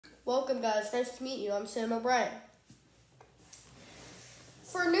Welcome, guys. Nice to meet you. I'm Sam O'Brien.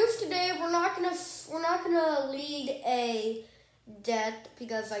 For news today, we're not gonna lead a death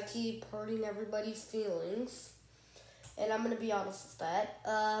because I keep hurting everybody's feelings, and I'm gonna be honest with that.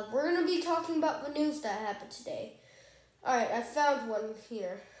 We're gonna be talking about the news that happened today. All right, I found one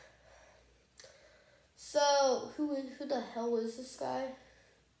here. So who the hell is this guy?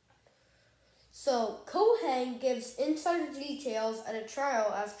 So, Cohen gives insider details at a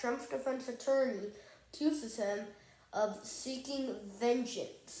trial as Trump's defense attorney accuses him of seeking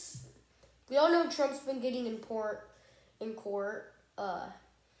vengeance. We all know Trump's been getting in court.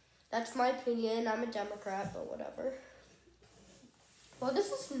 That's my opinion. I'm a Democrat, but whatever. Well, this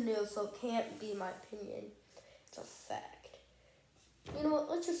is new, so it can't be my opinion. It's a fact. You know what?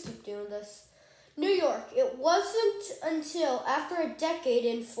 Let's just keep doing this. New York. It wasn't until after a decade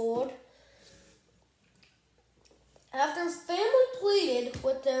in Ford, after his family pleaded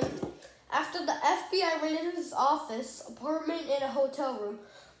with him, after the FBI raided his office, apartment, and a hotel room,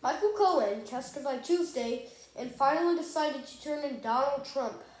 Michael Cohen testified Tuesday and finally decided to turn in Donald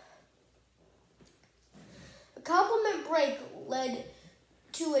Trump. A compliment break led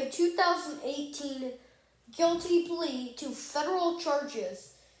to a 2018 guilty plea to federal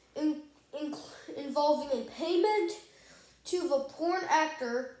charges involving a payment to the porn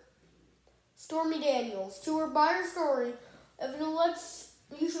actor Stormy Daniels to her buyer story of an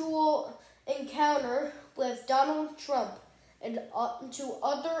unusual encounter with Donald Trump and to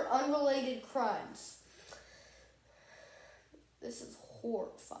other unrelated crimes. This is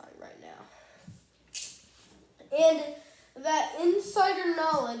horrifying right now. And that insider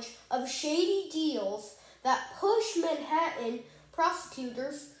knowledge of shady deals that push Manhattan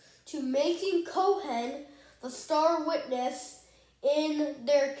prosecutors to making Cohen the star witness in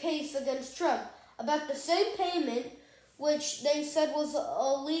their case against Trump about the same payment, which they said was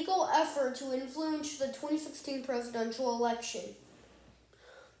a legal effort to influence the 2016 presidential election.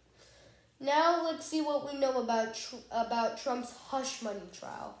 Now let's see what we know about Trump's hush money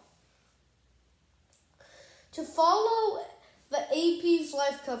trial. To follow the AP's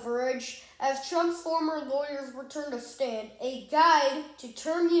live coverage as Trump's former lawyers return to stand, a guide to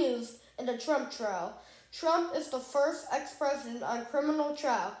term used in the Trump trial. Trump is the first ex-president on criminal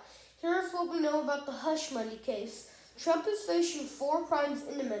trial. Here's what we know about the hush money case. Trump is facing 4 crimes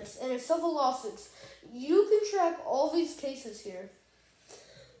indictments and civil lawsuits. You can track all these cases here.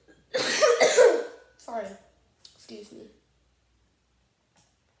 Sorry. Excuse me.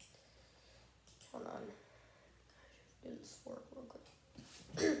 Hold on. Do this work real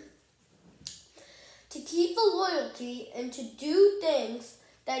quick. To keep the loyalty and to do things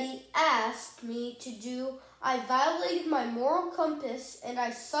that he asked me to do, I violated my moral compass and I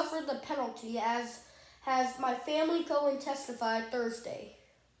suffered the penalty, as has my family, Cohen testified Thursday.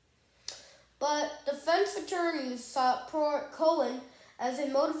 But defense attorneys saw Cohen as a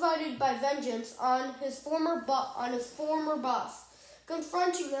motivated by vengeance on his former boss,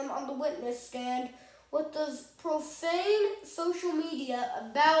 confronting him on the witness stand with the profane social media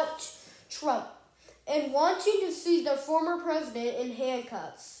about Trump and wanting to see the former president in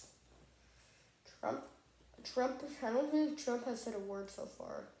handcuffs. Trump, I don't think Trump has said a word so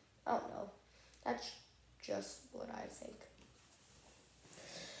far. I don't know. That's just what I think.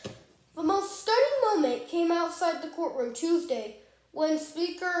 The most stunning moment came outside the courtroom Tuesday when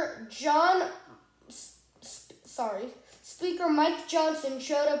Speaker Mike Johnson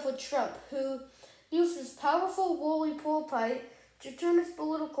showed up with Trump, who used his powerful woolly pulpit to turn his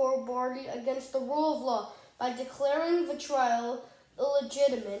political party against the rule of law by declaring the trial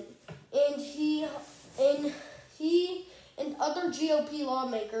illegitimate, and he and other GOP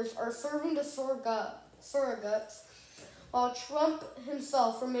lawmakers are serving the surrogates, while Trump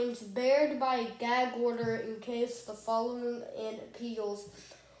himself remains barred by a gag order in case the following an appeals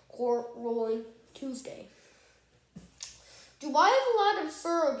court ruling Tuesday. Do I have a lot of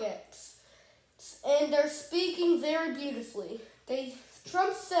surrogates? And they're speaking very beautifully.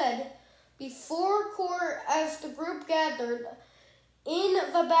 Trump said before court as the group gathered in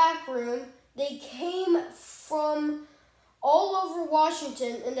the back room, they came from all over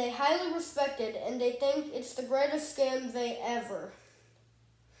Washington and they highly respected and they think it's the greatest scam they ever.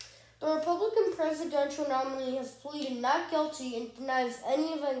 The Republican presidential nominee has pleaded not guilty and denies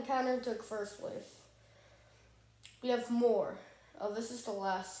any of the encounter took first place. We have more. Oh, this is the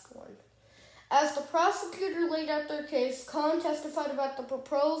last one. As the prosecutor laid out their case, Cohen testified about the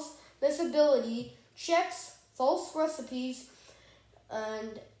proposed visibility checks, false recipes,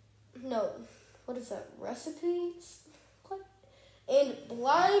 and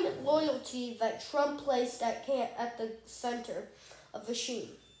blind loyalty that Trump placed at the center of the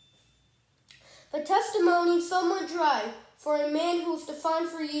scheme. The testimony somewhat dry for a man who was defined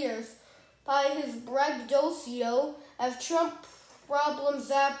for years by his braggadocio as Trump problem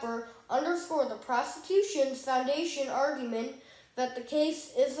zapper underscored the prosecution's foundation argument that the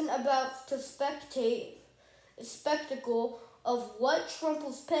case isn't about the spectacle of what Trump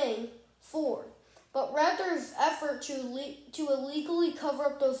was paying for, but rather his effort to illegally cover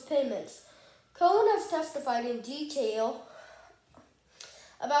up those payments. Cohen has testified in detail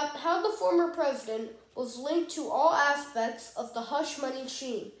about how the former president was linked to all aspects of the hush money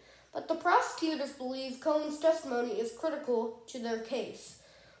scheme, but the prosecutors believe Cohen's testimony is critical to their case.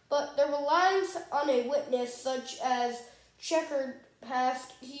 But their reliance on a witness such as checkered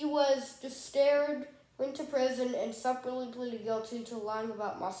past, he was discharged, went to prison, and separately pleaded guilty to lying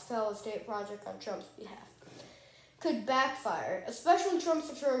about Moscow Estate Project on Trump's behalf, could backfire, especially Trump's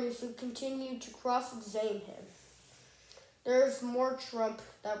attorneys who continued to cross-examine him. There's more Trump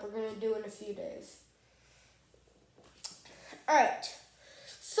that we're going to do in a few days. Alright,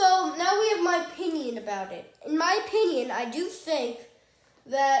 so now we have my opinion about it. In my opinion, I do think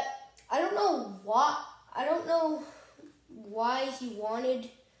that, I don't know why he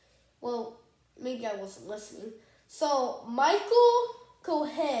wanted, well, maybe I wasn't listening. So, Michael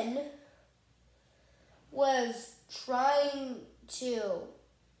Cohen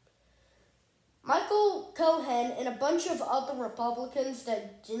and a bunch of other Republicans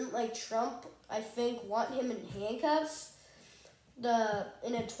that didn't like Trump, I think, want him in handcuffs.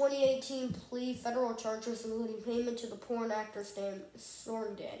 In a 2018 plea, federal charges including payment to the porn actor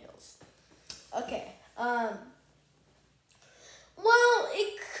Stormy Daniels. Okay, well,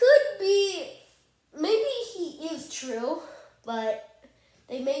 it could be, maybe he is true, but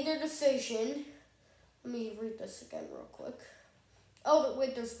they made their decision. Let me read this again real quick. Oh,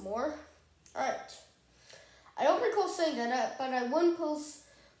 wait, there's more? Alright. I don't recall saying that, but I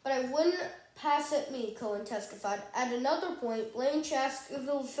wouldn't pass at me, Cohen testified. At another point, Blanche asked if it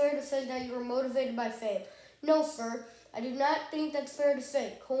was fair to say that you were motivated by fame. No, sir, I do not think that's fair to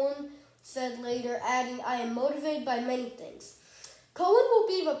say, Cohen said later, adding, I am motivated by many things. Cohen will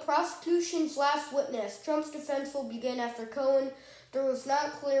be the prosecution's last witness. Trump's defense will begin after Cohen. It was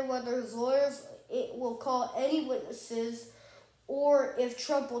not clear whether his lawyers will call any witnesses or if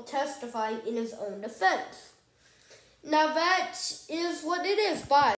Trump will testify in his own defense. Now that is what it is. Bye.